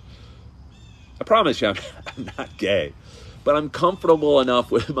 I promise you, I'm not gay, but I'm comfortable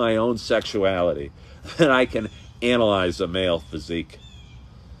enough with my own sexuality that I can analyze a male physique.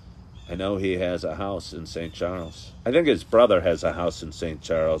 I know he has a house in St. Charles. I think his brother has a house in St.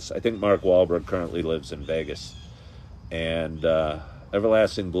 Charles. I think Mark Wahlberg currently lives in Vegas. And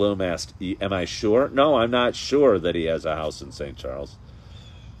Everlasting Bloom asked, am I sure? No, I'm not sure that he has a house in St. Charles.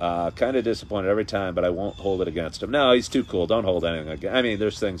 Kind of disappointed every time, but I won't hold it against him. No, he's too cool. Don't hold anything against. I mean,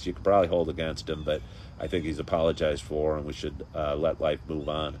 there's things you could probably hold against him, but I think he's apologized for, and we should let life move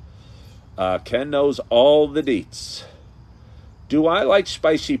on. Ken knows all the deets. Do I like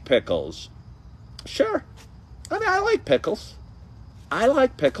spicy pickles? Sure. I mean, I like pickles. I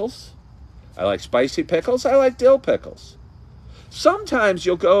like spicy pickles. I like dill pickles. Sometimes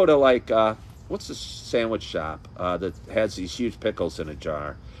you'll go to what's the sandwich shop that has these huge pickles in a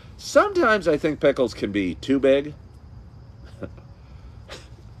jar? Sometimes I think pickles can be too big.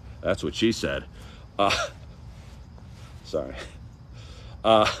 That's what she said. Sorry.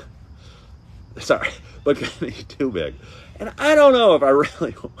 Sorry, but can be too big. And I don't know if I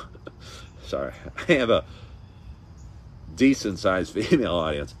really... Sorry, I have a decent-sized female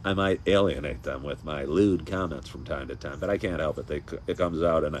audience. I might alienate them with my lewd comments from time to time, but I can't help it. It comes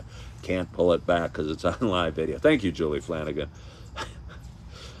out, and I can't pull it back because it's on live video. Thank you, Julie Flanagan.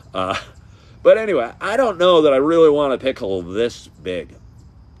 But anyway, I don't know that I really want a pickle this big.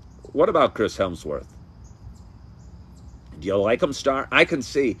 What about Chris Hemsworth? Do you like him, Star? I can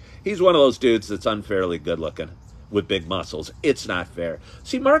see. He's one of those dudes that's unfairly good-looking with big muscles. It's not fair.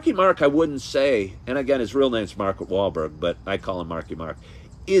 See, Marky Mark, I wouldn't say, and again, his real name's Mark Wahlberg, but I call him Marky Mark,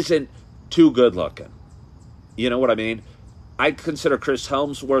 isn't too good-looking. You know what I mean? I consider Chris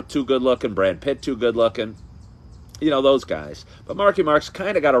Hemsworth too good-looking, Brad Pitt too good-looking. Those guys. But Marky Mark's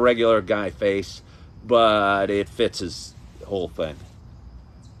kind of got a regular guy face, but it fits his whole thing.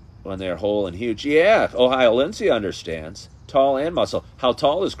 When they're whole and huge. Yeah, Ohio Lindsay understands. Tall and muscle. How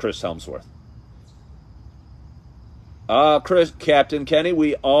tall is Chris Hemsworth? Captain Kenny,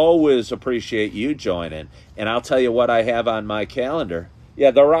 we always appreciate you joining. And I'll tell you what I have on my calendar.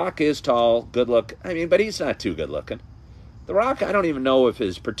 Yeah, The Rock is tall, good look. I mean, but he's not too good looking. The Rock, I don't even know if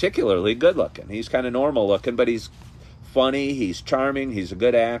is particularly good looking. He's kind of normal looking, but he's funny, he's charming, he's a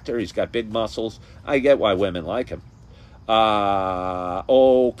good actor, he's got big muscles. I get why women like him.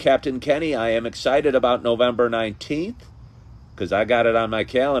 Captain Kenny, I am excited about November 19th because I got it on my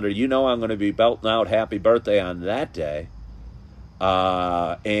calendar. You know I'm going to be belting out happy birthday on that day.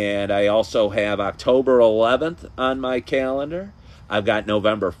 And I also have October 11th on my calendar. I've got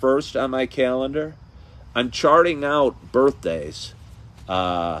November 1st on my calendar. I'm charting out birthdays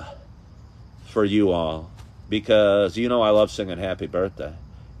for you all because you know I love singing happy birthday.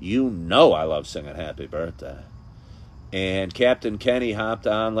 You know I love singing happy birthday. And Captain Kenny hopped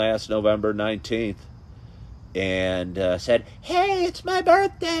on last November 19th and said, "Hey, it's my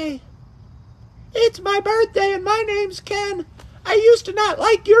birthday. It's my birthday and my name's Ken. I used to not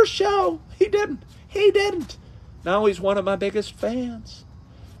like your show." He didn't. Now he's one of my biggest fans.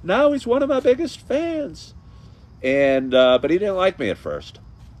 And but he didn't like me at first.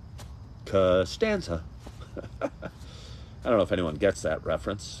 Costanza. I don't know if anyone gets that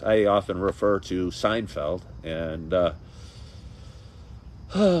reference. I often refer to Seinfeld, and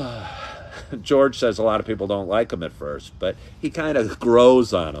George says a lot of people don't like him at first, but he kind of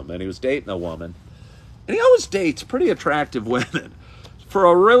grows on him, and he was dating a woman. And he always dates pretty attractive women. For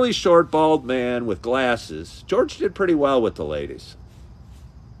a really short, bald man with glasses, George did pretty well with the ladies.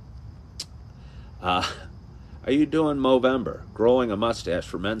 Are you doing Movember, growing a mustache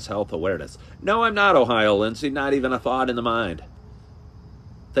for Men's Health Awareness? No, I'm not, Ohio Lindsay. Not even a thought in the mind.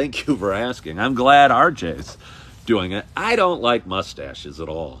 Thank you for asking. I'm glad RJ's doing it. I don't like mustaches at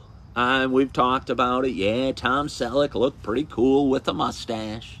all. We've talked about it. Yeah, Tom Selleck looked pretty cool with a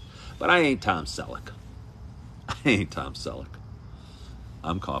mustache. But I ain't Tom Selleck.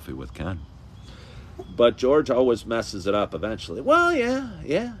 I'm Coffee with Ken. But George always messes it up eventually. Well,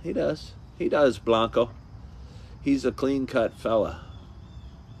 yeah, he does. He does, Blanco. He's a clean-cut fella.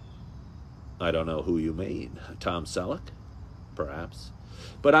 I don't know who you mean. Tom Selleck? Perhaps.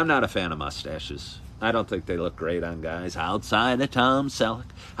 But I'm not a fan of mustaches. I don't think they look great on guys outside of Tom Selleck.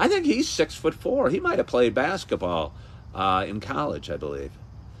 I think he's 6'4". He might have played basketball in college, I believe.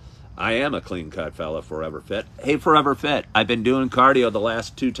 I am a clean-cut fella, Forever Fit. Hey, Forever Fit, I've been doing cardio the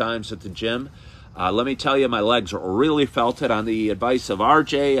last 2 times at the gym. Let me tell you, my legs really felt it on the advice of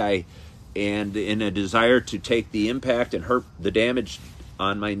RJ. And in a desire to take the impact and hurt the damage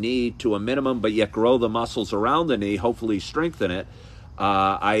on my knee to a minimum, but yet grow the muscles around the knee, hopefully strengthen it,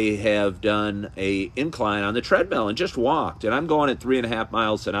 I have done a incline on the treadmill and just walked. And I'm going at 3.5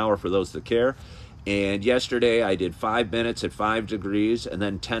 miles an hour for those that care. And yesterday I did 5 minutes at 5 degrees and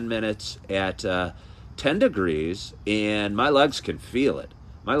then 10 minutes at 10 degrees. And my legs can feel it.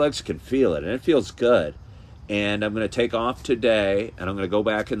 And it feels good. And I'm going to take off today, and I'm going to go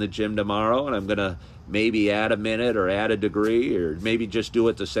back in the gym tomorrow, and I'm going to maybe add a minute or add a degree, or maybe just do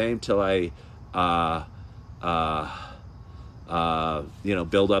it the same till I,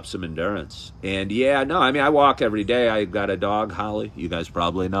 build up some endurance. And I walk every day. I got a dog, Holly. You guys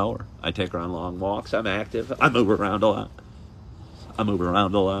probably know her. I take her on long walks. I'm active. I move around a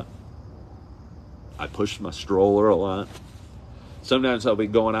lot. I push my stroller a lot. Sometimes I'll be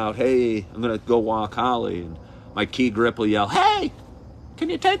going out, hey, I'm going to go walk Holly, and my key grip will yell, hey, can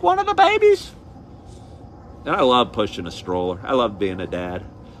you take one of the babies? And I love pushing a stroller. I love being a dad,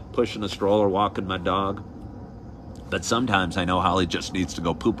 pushing a stroller, walking my dog. But sometimes I know Holly just needs to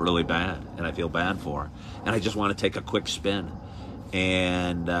go poop really bad, and I feel bad for her. And I just want to take a quick spin.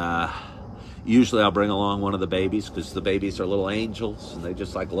 And usually I'll bring along one of the babies because the babies are little angels, and they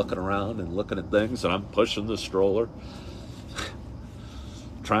just like looking around and looking at things, and I'm pushing the stroller.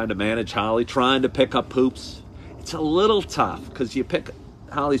 Trying to manage Holly, trying to pick up poops. It's a little tough because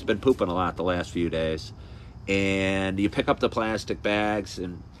Holly's been pooping a lot the last few days, and you pick up the plastic bags,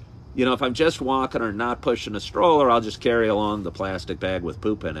 and if I'm just walking or not pushing a stroller, I'll just carry along the plastic bag with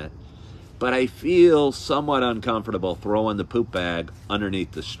poop in it. But I feel somewhat uncomfortable throwing the poop bag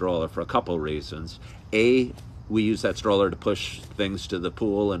underneath the stroller for a couple reasons. A, we use that stroller to push things to the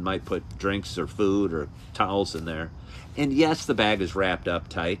pool and might put drinks or food or towels in there. And yes, the bag is wrapped up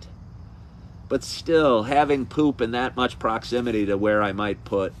tight, but still having poop in that much proximity to where I might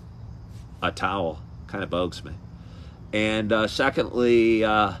put a towel kind of bugs me. And secondly,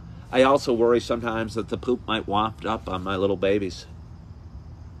 I also worry sometimes that the poop might waft up on my little babies.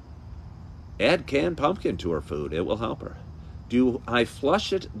 Add canned pumpkin to her food. It will help her. Do I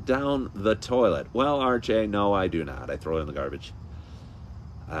flush it down the toilet? Well, RJ, no, I do not. I throw it in the garbage.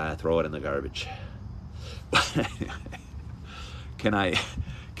 can I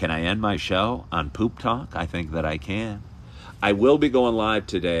can I end my show on poop talk? I think that I can. I will be going live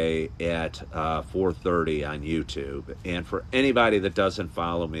today at 4:30 on YouTube, and for anybody that doesn't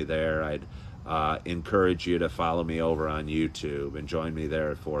follow me there, I'd encourage you to follow me over on YouTube and join me there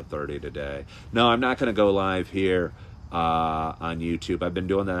at 4:30 today. No, I'm not going to go live here on YouTube. I've been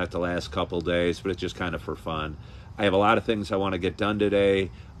doing that the last couple days, but it's just kind of for fun. I have a lot of things I want to get done today.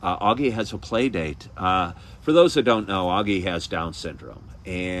 Augie has a play date. For those that don't know, Augie has Down syndrome,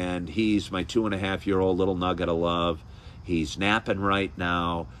 and he's my 2.5-year-old little nugget of love. He's napping right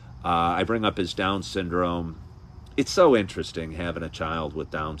now. I bring up his Down syndrome. It's so interesting having a child with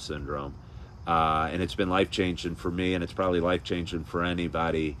Down syndrome, and it's been life-changing for me, and it's probably life-changing for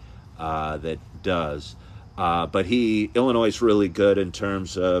anybody that does. But Illinois is really good in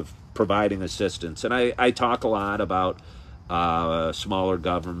terms of providing assistance. And I talk a lot about smaller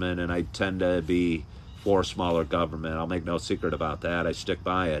government, and I tend to be for smaller government. I'll make no secret about that. I stick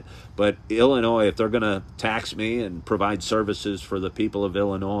by it. But Illinois, if they're going to tax me and provide services for the people of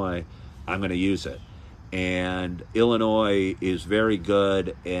Illinois, I'm going to use it. And Illinois is very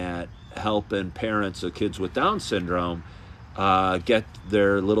good at helping parents of kids with Down syndrome get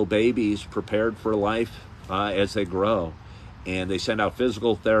their little babies prepared for life as they grow. And they send out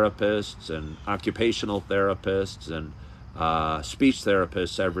physical therapists and occupational therapists and speech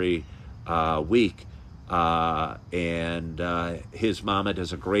therapists every week. His mama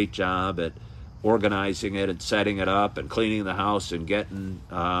does a great job at organizing it and setting it up and cleaning the house and getting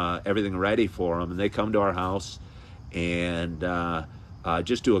everything ready for them. And they come to our house and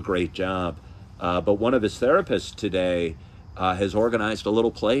just do a great job. But one of his therapists today has organized a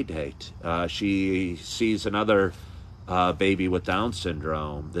little play date. She sees another baby with Down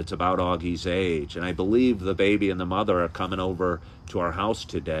syndrome that's about Augie's age. And I believe the baby and the mother are coming over to our house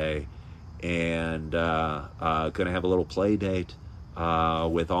today and going to have a little play date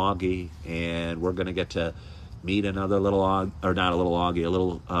with Augie. And we're going to get to meet another little a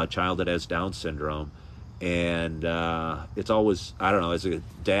little child that has Down syndrome. And it's always, I don't know, as a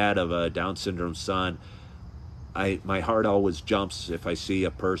dad of a Down syndrome son, my heart always jumps if I see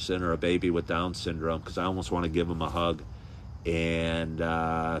a person or a baby with Down syndrome, because I almost want to give them a hug. And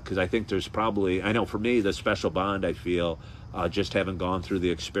because I think there's probably, I know for me, the special bond I feel just having gone through the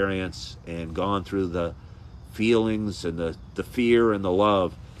experience and gone through the feelings and the fear and the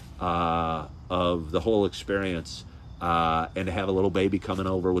love of the whole experience, and to have a little baby coming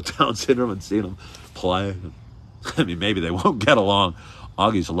over with Down syndrome and seeing them play. I mean, maybe they won't get along.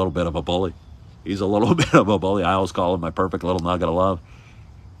 Augie's a little bit of a bully. He's a little bit of a bully. I always call him my perfect little nugget of love.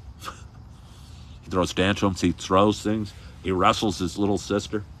 He throws tantrums. He throws things. He wrestles his little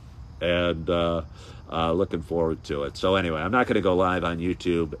sister. And looking forward to it. So anyway, I'm not going to go live on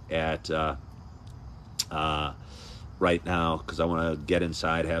YouTube at right now because I want to get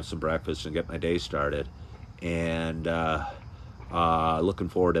inside, have some breakfast, and get my day started. And looking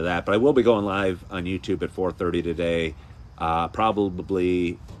forward to that. But I will be going live on YouTube at 4:30 today.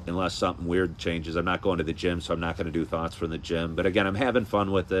 Probably, unless something weird changes. I'm not going to the gym, so I'm not going to do thoughts from the gym. But again, I'm having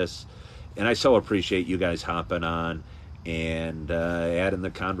fun with this, and I so appreciate you guys hopping on and adding the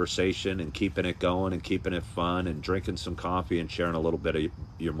conversation and keeping it going and keeping it fun and drinking some coffee and sharing a little bit of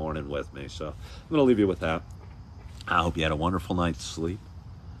your morning with me. So I'm going to leave you with that. I hope you had a wonderful night's sleep.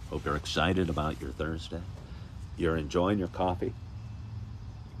 Hope you're excited about your Thursday. You're enjoying your coffee.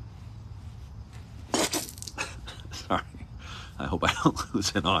 Sorry. I hope I don't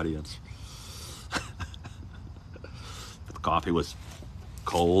lose an audience. The coffee was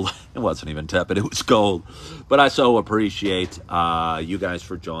cold. It wasn't even tepid. It was cold. But I so appreciate you guys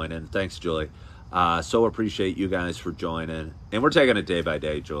for joining. Thanks, Julie. So appreciate you guys for joining. And we're taking it day by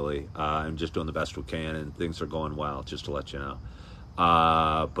day, Julie. I'm just doing the best we can, and things are going well, just to let you know.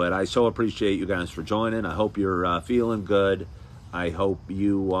 But I so appreciate you guys for joining. I hope you're feeling good. I hope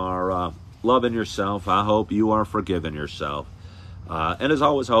you are loving yourself. I hope you are forgiving yourself. And as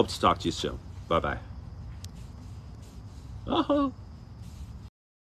always, I hope to talk to you soon. Bye-bye.